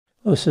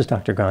Hello, this is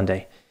Dr.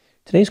 Grande.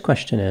 Today's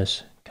question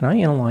is, can I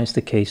analyze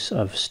the case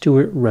of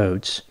Stewart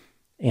Rhodes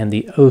and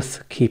the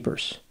Oath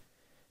Keepers?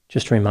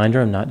 Just a reminder,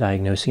 I'm not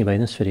diagnosing anybody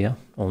in this video,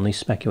 only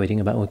speculating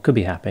about what could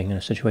be happening in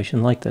a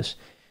situation like this.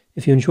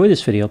 If you enjoy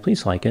this video,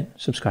 please like it,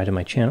 subscribe to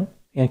my channel,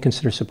 and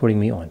consider supporting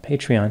me on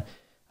Patreon.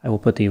 I will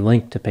put the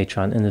link to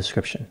Patreon in the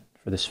description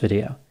for this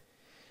video.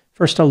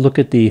 First, I'll look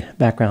at the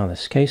background of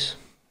this case,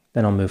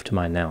 then I'll move to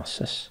my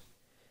analysis.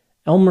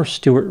 Elmer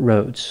Stewart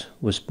Rhodes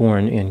was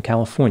born in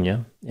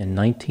California in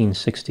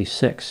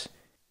 1966.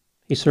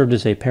 He served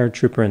as a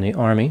paratrooper in the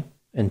Army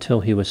until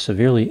he was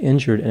severely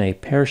injured in a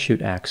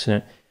parachute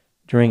accident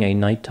during a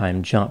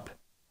nighttime jump.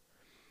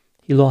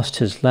 He lost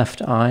his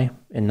left eye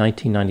in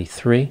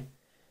 1993.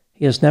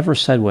 He has never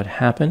said what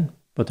happened,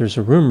 but there's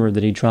a rumor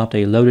that he dropped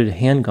a loaded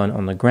handgun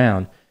on the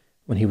ground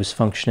when he was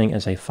functioning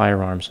as a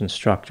firearms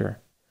instructor.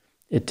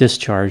 It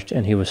discharged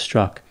and he was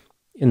struck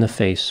in the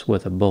face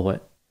with a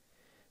bullet.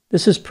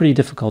 This is pretty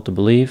difficult to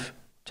believe.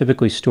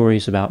 Typically,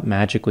 stories about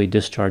magically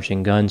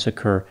discharging guns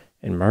occur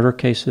in murder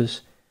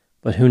cases,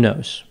 but who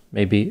knows,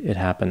 maybe it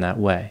happened that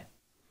way.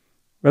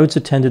 Rhodes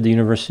attended the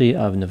University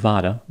of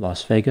Nevada,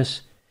 Las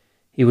Vegas.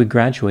 He would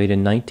graduate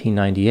in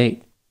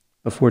 1998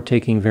 before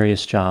taking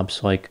various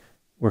jobs like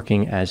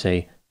working as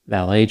a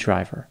valet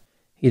driver.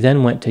 He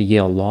then went to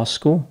Yale Law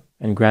School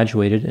and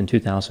graduated in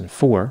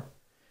 2004.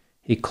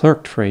 He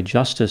clerked for a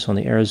justice on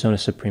the Arizona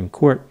Supreme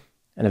Court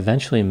and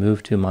eventually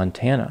moved to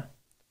Montana.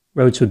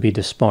 Rhodes would be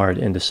disbarred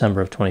in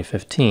December of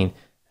 2015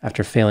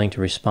 after failing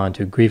to respond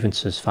to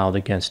grievances filed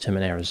against him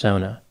in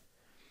Arizona.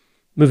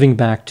 Moving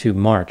back to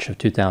March of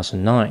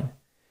 2009,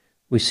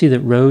 we see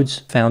that Rhodes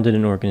founded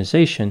an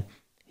organization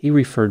he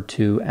referred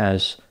to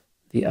as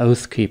the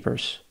Oath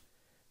Keepers.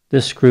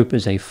 This group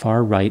is a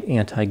far-right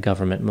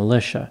anti-government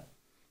militia.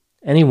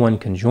 Anyone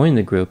can join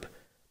the group,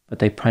 but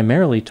they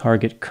primarily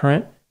target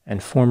current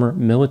and former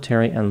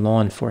military and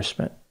law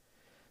enforcement.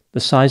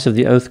 The size of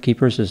the Oath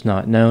Keepers is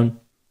not known.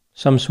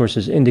 Some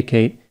sources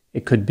indicate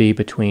it could be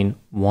between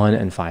 1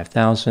 and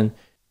 5,000.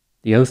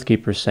 The Oath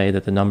Keepers say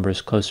that the number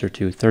is closer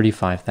to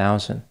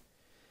 35,000.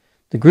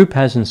 The group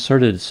has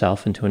inserted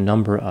itself into a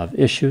number of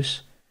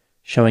issues,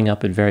 showing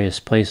up at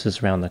various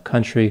places around the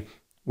country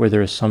where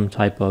there is some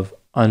type of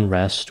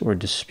unrest or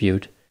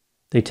dispute.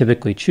 They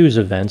typically choose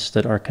events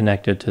that are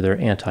connected to their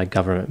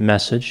anti-government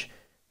message.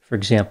 For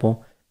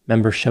example,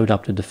 members showed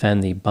up to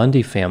defend the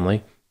Bundy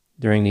family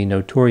during the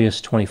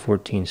notorious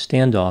 2014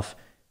 standoff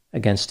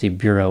against the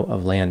Bureau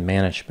of Land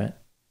Management.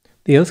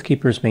 The Oath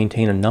Keepers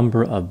maintain a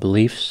number of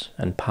beliefs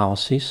and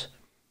policies.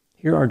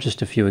 Here are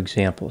just a few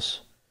examples.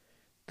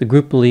 The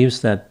group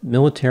believes that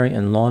military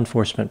and law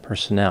enforcement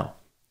personnel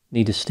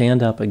need to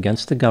stand up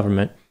against the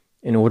government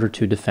in order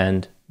to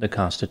defend the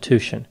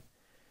Constitution.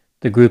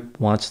 The group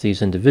wants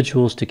these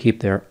individuals to keep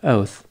their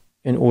oath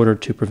in order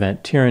to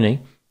prevent tyranny,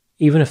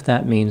 even if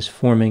that means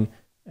forming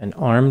an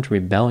armed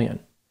rebellion.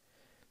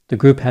 The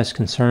group has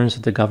concerns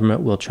that the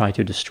government will try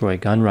to destroy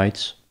gun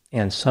rights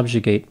and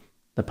subjugate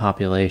the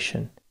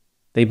population.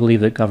 They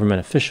believe that government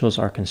officials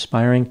are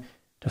conspiring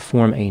to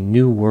form a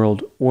new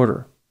world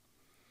order.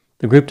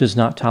 The group does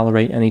not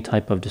tolerate any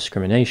type of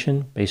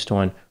discrimination based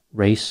on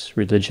race,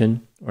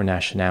 religion, or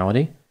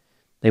nationality.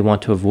 They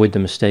want to avoid the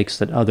mistakes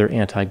that other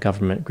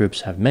anti-government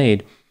groups have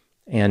made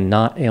and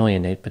not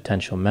alienate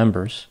potential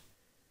members.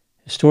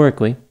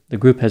 Historically, the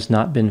group has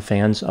not been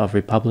fans of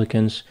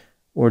Republicans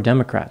or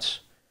Democrats.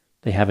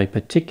 They have a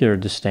particular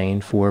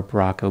disdain for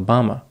Barack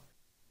Obama.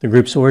 The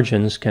group's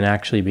origins can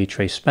actually be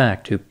traced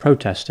back to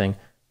protesting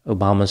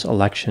Obama's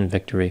election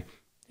victory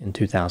in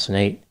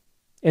 2008.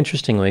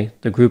 Interestingly,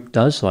 the group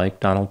does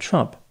like Donald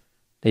Trump.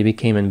 They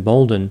became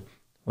emboldened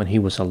when he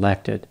was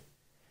elected.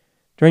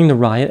 During the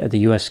riot at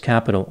the U.S.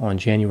 Capitol on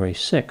January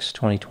 6,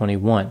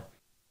 2021,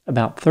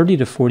 about 30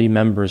 to 40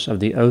 members of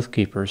the Oath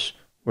Keepers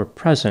were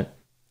present,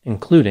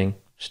 including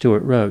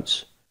Stewart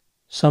Rhodes.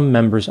 Some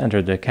members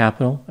entered the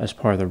Capitol as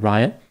part of the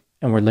riot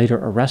and were later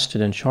arrested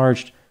and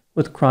charged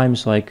with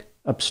crimes like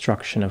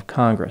obstruction of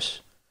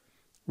Congress.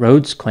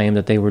 Rhodes claimed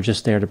that they were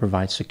just there to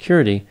provide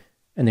security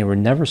and they were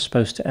never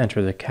supposed to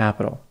enter the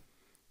Capitol.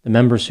 The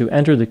members who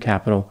entered the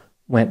Capitol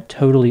went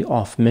totally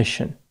off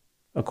mission,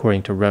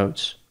 according to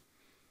Rhodes.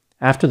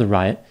 After the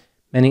riot,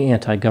 many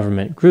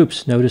anti-government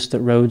groups noticed that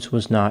Rhodes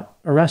was not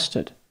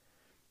arrested.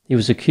 He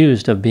was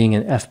accused of being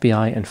an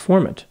FBI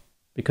informant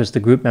because the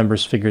group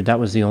members figured that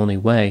was the only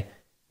way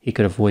he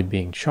could avoid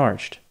being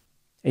charged.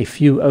 A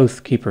few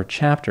Oath Keeper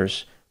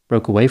chapters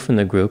broke away from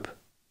the group.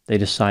 They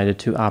decided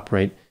to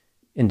operate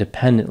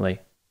independently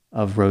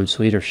of Rhodes'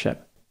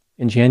 leadership.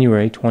 In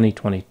January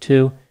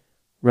 2022,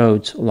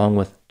 Rhodes, along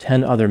with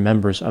 10 other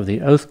members of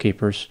the Oath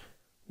Keepers,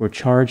 were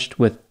charged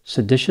with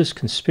seditious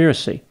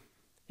conspiracy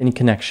in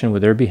connection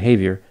with their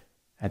behavior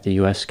at the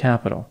U.S.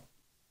 Capitol.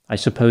 I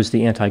suppose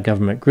the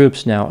anti-government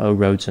groups now owe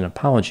Rhodes an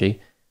apology.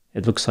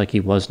 It looks like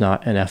he was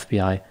not an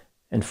FBI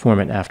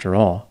informant after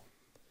all.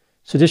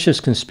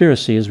 Seditious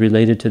conspiracy is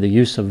related to the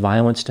use of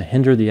violence to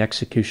hinder the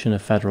execution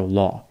of federal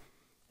law.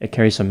 It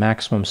carries a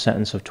maximum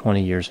sentence of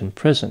 20 years in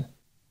prison.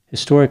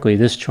 Historically,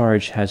 this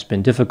charge has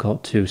been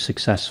difficult to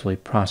successfully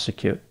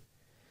prosecute.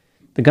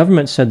 The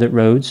government said that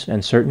Rhodes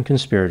and certain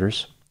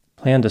conspirators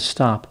planned to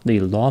stop the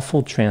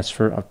lawful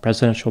transfer of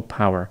presidential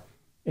power,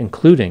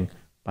 including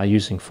by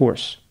using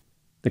force.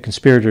 The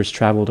conspirators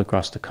traveled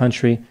across the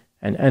country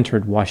and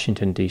entered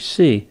Washington,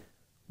 D.C.,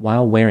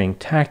 while wearing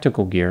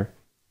tactical gear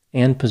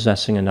and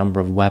possessing a number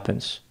of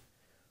weapons.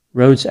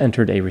 Rhodes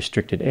entered a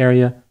restricted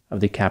area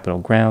of the Capitol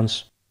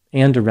grounds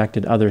and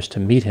directed others to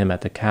meet him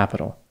at the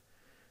Capitol.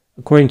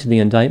 According to the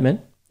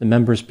indictment, the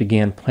members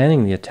began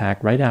planning the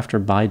attack right after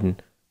Biden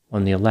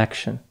won the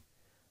election.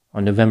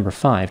 On November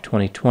 5,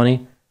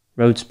 2020,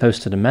 Rhodes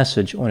posted a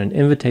message on an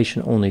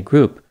invitation-only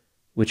group,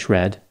 which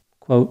read,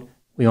 quote,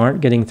 "We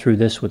aren't getting through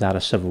this without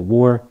a civil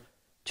war.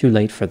 Too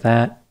late for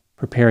that.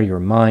 Prepare your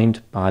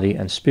mind, body,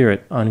 and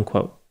spirit,"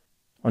 unquote.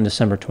 On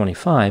December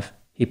 25,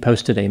 he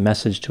posted a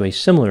message to a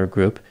similar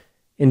group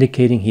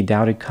indicating he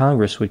doubted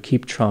Congress would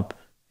keep Trump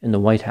in the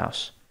White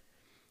House.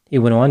 He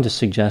went on to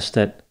suggest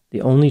that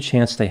the only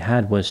chance they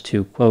had was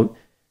to, quote,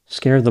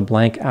 "scare the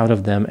blank out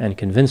of them and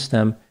convince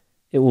them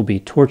it will be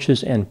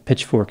torches and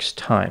pitchforks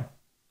time,"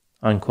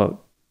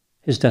 unquote.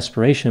 His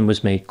desperation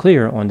was made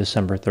clear on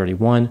December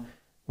 31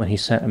 when he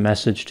sent a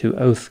message to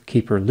Oath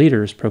Keeper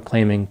leaders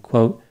proclaiming,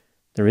 quote,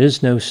 "There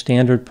is no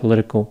standard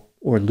political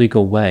or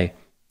legal way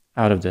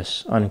out of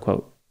this,"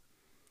 unquote.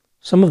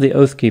 Some of the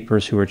Oath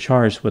Keepers who were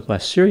charged with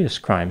less serious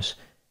crimes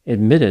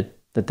admitted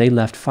that they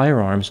left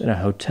firearms in a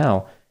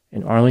hotel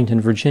in Arlington,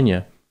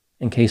 Virginia,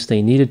 in case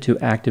they needed to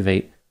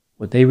activate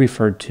what they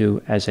referred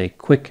to as a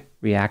quick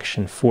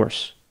reaction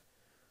force.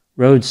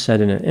 Rhodes said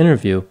in an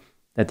interview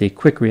that the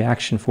quick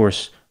reaction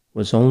force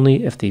was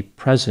only if the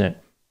president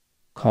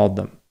called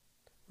them.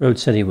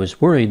 Rhodes said he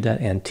was worried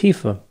that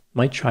Antifa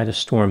might try to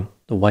storm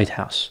the White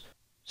House.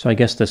 So I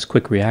guess this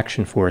quick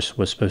reaction force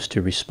was supposed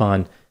to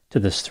respond to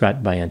this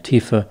threat by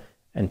Antifa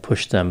and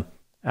push them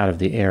out of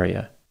the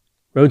area.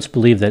 Rhodes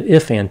believed that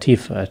if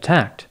Antifa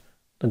attacked,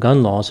 the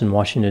gun laws in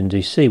Washington,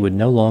 D.C. would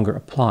no longer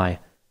apply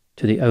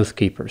to the Oath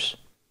Keepers.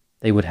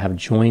 They would have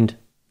joined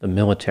the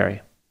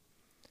military.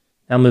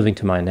 Now moving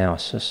to my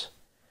analysis.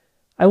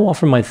 I will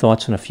offer my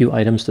thoughts on a few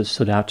items that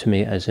stood out to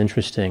me as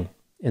interesting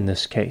in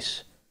this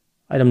case.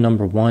 Item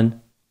number 1,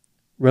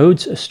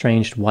 Rhodes'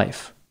 estranged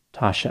wife,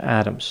 Tasha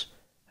Adams,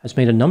 has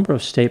made a number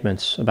of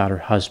statements about her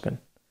husband.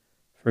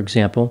 For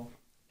example,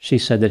 she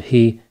said that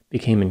he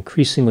became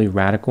increasingly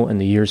radical in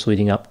the years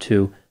leading up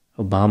to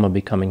Obama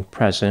becoming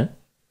president.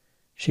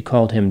 She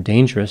called him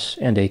dangerous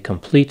and a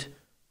complete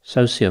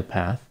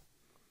sociopath.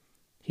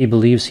 He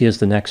believes he is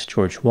the next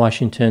George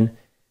Washington.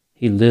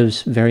 He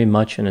lives very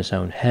much in his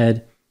own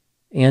head,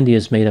 and he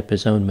has made up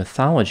his own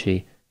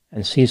mythology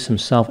and sees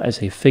himself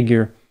as a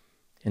figure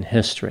in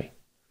history.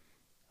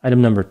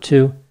 Item number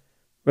 2,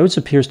 Rhodes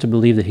appears to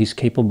believe that he's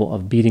capable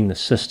of beating the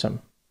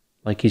system,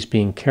 like he's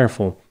being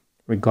careful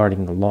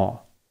regarding the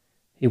law.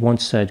 He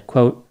once said,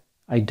 quote,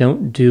 "I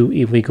don't do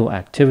illegal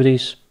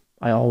activities.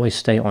 I always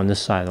stay on this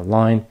side of the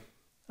line.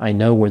 I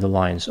know where the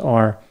lines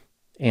are,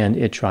 and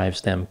it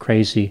drives them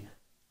crazy,"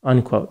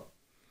 unquote.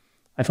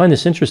 I find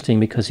this interesting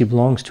because he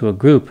belongs to a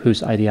group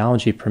whose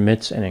ideology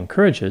permits and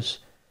encourages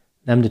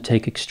them to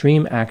take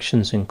extreme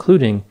actions,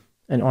 including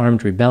an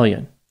armed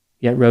rebellion.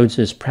 Yet Rhodes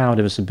is proud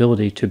of his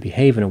ability to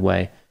behave in a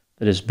way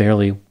that is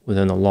barely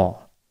within the law.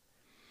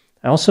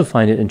 I also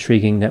find it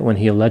intriguing that when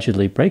he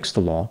allegedly breaks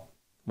the law,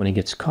 when he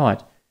gets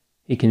caught,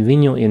 he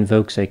conveniently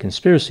invokes a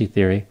conspiracy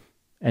theory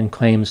and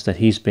claims that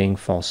he's being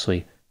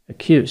falsely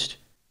accused.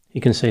 He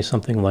can say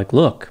something like,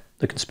 "Look,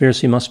 the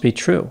conspiracy must be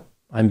true.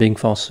 I'm being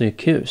falsely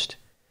accused."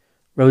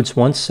 Rhodes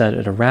once said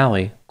at a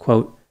rally,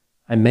 quote,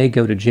 "I may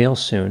go to jail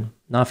soon,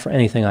 not for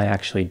anything I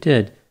actually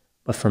did,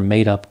 but for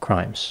made-up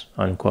crimes,"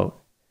 unquote.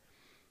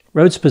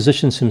 Rhodes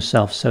positions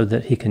himself so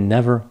that he can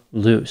never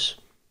lose.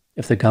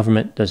 If the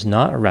government does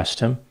not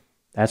arrest him,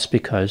 that's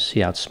because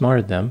he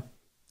outsmarted them.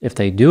 If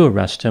they do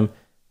arrest him,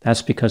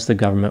 that's because the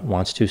government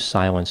wants to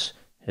silence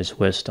his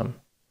wisdom.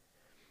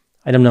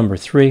 Item number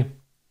 3,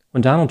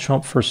 when Donald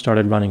Trump first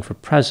started running for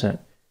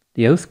president,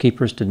 the Oath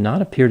Keepers did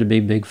not appear to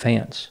be big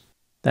fans.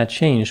 That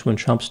changed when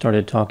Trump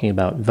started talking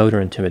about voter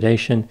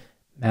intimidation,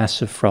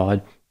 massive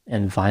fraud,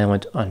 and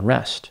violent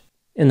unrest.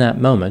 In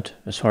that moment,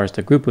 as far as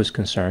the group was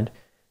concerned,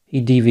 he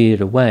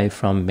deviated away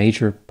from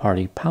major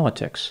party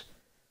politics.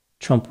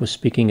 Trump was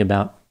speaking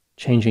about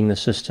changing the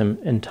system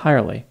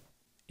entirely,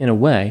 in a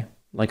way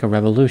like a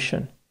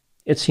revolution.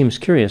 It seems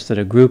curious that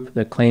a group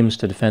that claims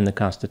to defend the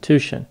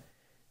Constitution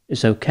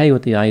is okay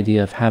with the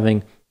idea of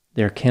having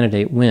their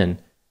candidate win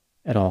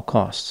at all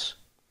costs.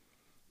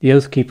 The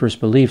Oath Keepers'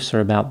 beliefs are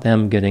about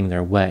them getting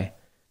their way,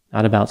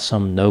 not about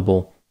some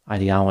noble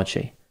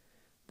ideology.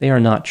 They are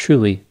not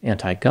truly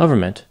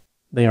anti-government.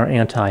 They are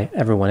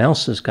anti-everyone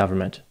else's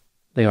government.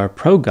 They are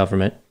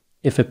pro-government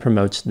if it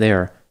promotes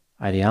their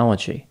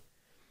ideology.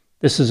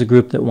 This is a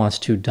group that wants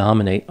to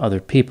dominate other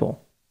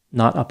people,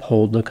 not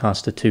uphold the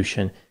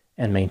Constitution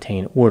and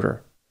maintain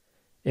order.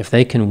 If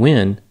they can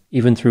win,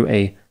 even through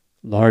a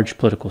large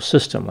political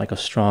system like a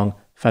strong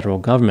federal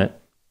government,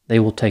 they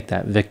will take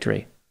that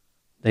victory.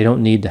 They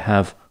don't need to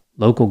have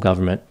local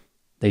government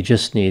They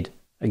just need,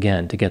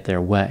 again, to get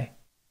their way.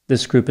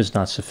 This group is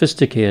not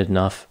sophisticated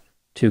enough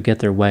to get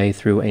their way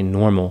through a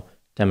normal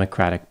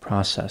democratic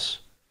process.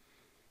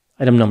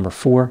 Item number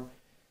 4.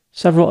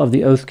 Several of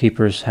the Oath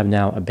Keepers have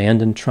now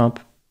abandoned Trump.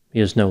 He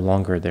is no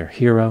longer their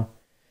hero.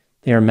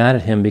 They are mad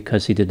at him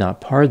because he did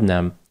not pardon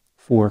them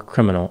for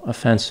criminal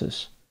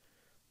offenses.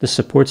 This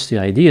supports the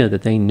idea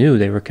that they knew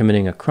they were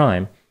committing a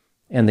crime,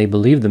 and they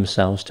believed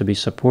themselves to be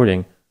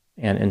supporting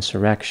an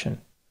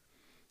insurrection.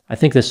 I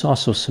think this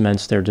also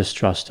cements their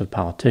distrust of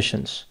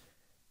politicians.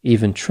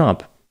 Even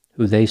Trump,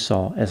 who they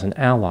saw as an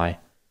ally,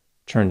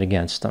 turned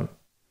against them.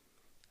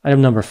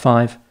 Item number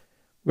 5.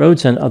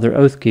 Rhodes and other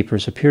Oath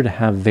Keepers appear to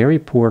have very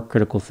poor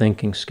critical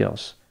thinking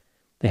skills.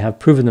 They have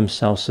proven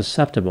themselves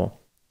susceptible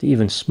to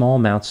even small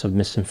amounts of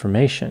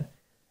misinformation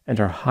and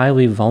are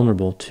highly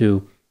vulnerable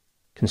to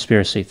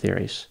conspiracy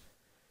theories.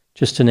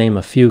 Just to name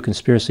a few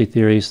conspiracy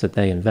theories that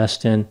they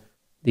invest in: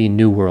 the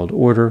New World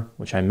Order,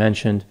 which I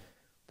mentioned,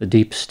 the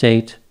Deep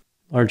State,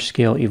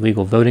 large-scale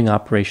illegal voting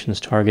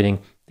operations targeting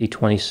the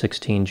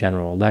 2016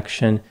 general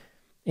election,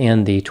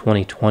 and the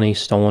 2020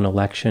 stolen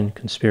election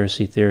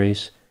conspiracy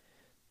theories.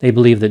 They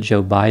believe that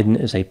Joe Biden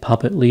is a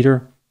puppet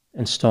leader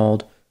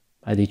installed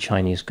by the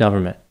Chinese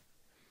government.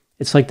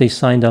 It's like they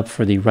signed up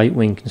for the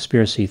right-wing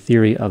conspiracy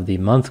theory of the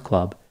Month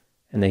Club,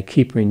 and they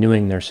keep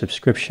renewing their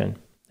subscription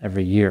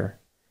every year.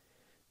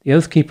 The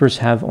Oath Keepers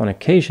have on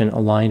occasion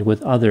aligned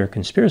with other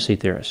conspiracy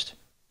theorists.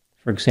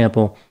 For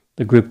example,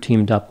 the group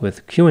teamed up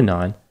with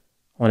QAnon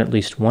on at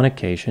least one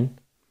occasion,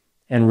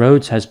 and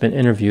Rhodes has been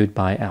interviewed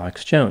by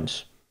Alex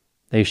Jones.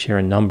 They share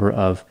a number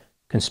of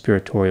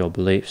conspiratorial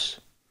beliefs.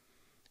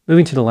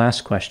 Moving to the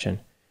last question,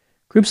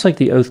 groups like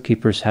the Oath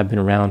Keepers have been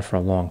around for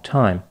a long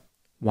time.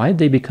 Why did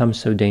they become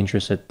so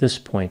dangerous at this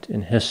point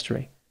in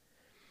history?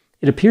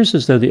 It appears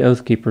as though the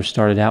Oath Keepers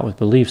started out with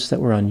beliefs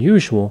that were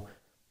unusual,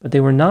 but they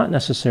were not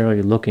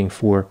necessarily looking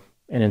for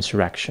an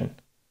insurrection.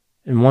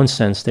 In one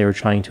sense, they were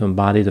trying to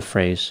embody the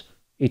phrase,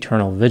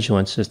 "eternal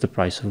vigilance is the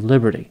price of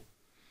liberty."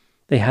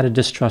 They had a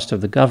distrust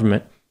of the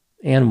government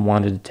and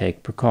wanted to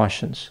take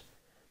precautions.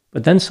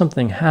 But then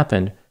something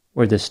happened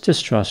where this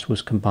distrust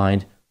was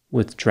combined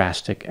with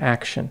drastic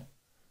action.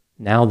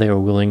 Now they were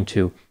willing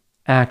to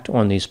act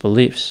on these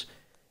beliefs,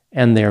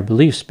 and their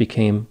beliefs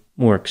became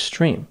more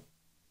extreme.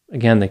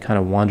 Again, they kind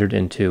of wandered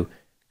into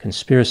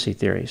conspiracy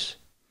theories.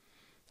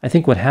 I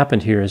think what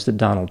happened here is that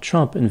Donald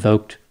Trump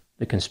invoked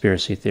the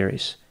conspiracy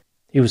theories.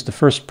 He was the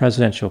first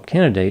presidential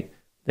candidate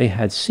they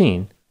had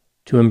seen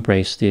to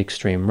embrace the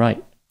extreme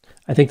right.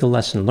 I think the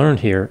lesson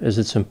learned here is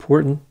it's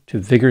important to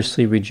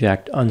vigorously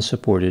reject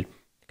unsupported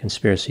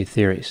conspiracy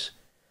theories.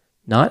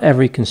 Not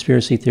every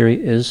conspiracy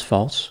theory is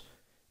false.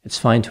 It's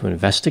fine to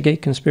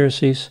investigate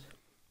conspiracies,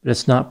 but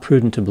it's not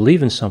prudent to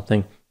believe in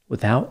something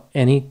without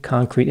any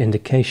concrete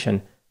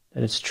indication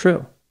that it's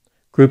true.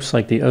 Groups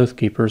like the Oath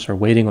Keepers are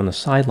waiting on the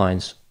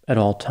sidelines at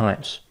all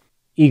times,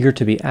 eager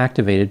to be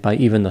activated by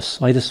even the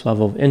slightest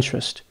level of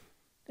interest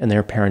in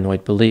their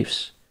paranoid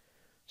beliefs.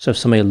 So if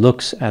somebody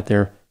looks at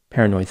their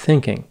paranoid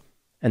thinking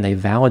and they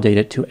validate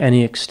it to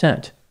any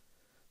extent,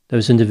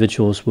 those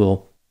individuals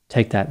will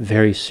take that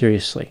very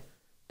seriously.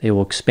 They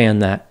will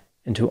expand that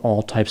into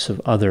all types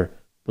of other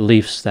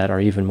beliefs that are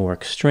even more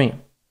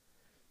extreme.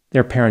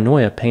 Their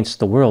paranoia paints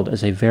the world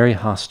as a very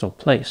hostile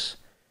place,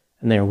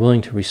 and they are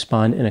willing to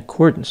respond in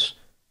accordance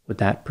with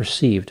that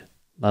perceived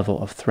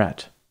level of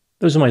threat.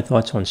 Those are my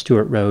thoughts on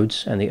Stewart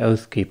Rhodes and the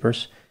Oath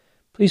Keepers.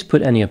 Please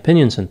put any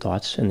opinions and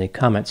thoughts in the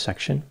comment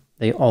section.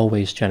 They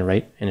always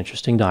generate an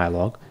interesting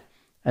dialogue.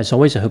 As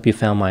always, I hope you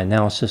found my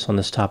analysis on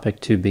this topic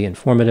to be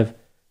informative.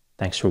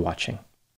 Thanks for watching.